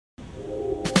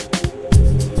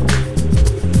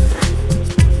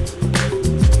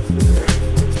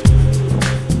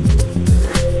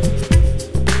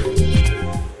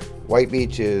White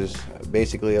Beach is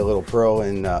basically a little pearl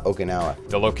in Okinawa.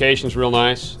 The location's real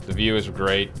nice, the view is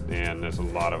great, and there's a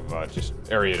lot of just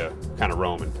area to kind of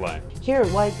roam and play. Here at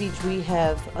White Beach we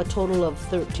have a total of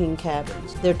 13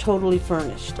 cabins. They're totally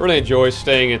furnished. I really enjoy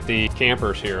staying at the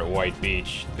campers here at White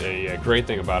Beach. The great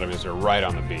thing about them is they're right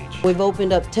on the beach. We've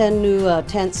opened up 10 new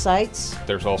tent sites.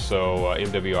 There's also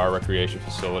MWR recreation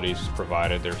facilities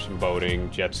provided. There's some boating,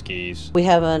 jet skis. We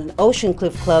have an Ocean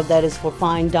Cliff Club that is for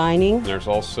fine dining. There's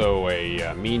also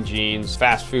a Mean Jeans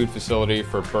fast food facility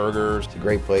for burgers. It's a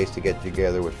great place to get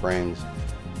together with friends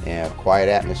and a quiet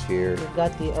atmosphere. We've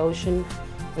got the ocean,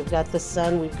 we've got the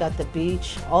sun, we've got the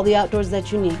beach, all the outdoors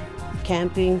that you need.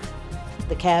 Camping,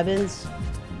 the cabins,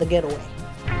 the getaway.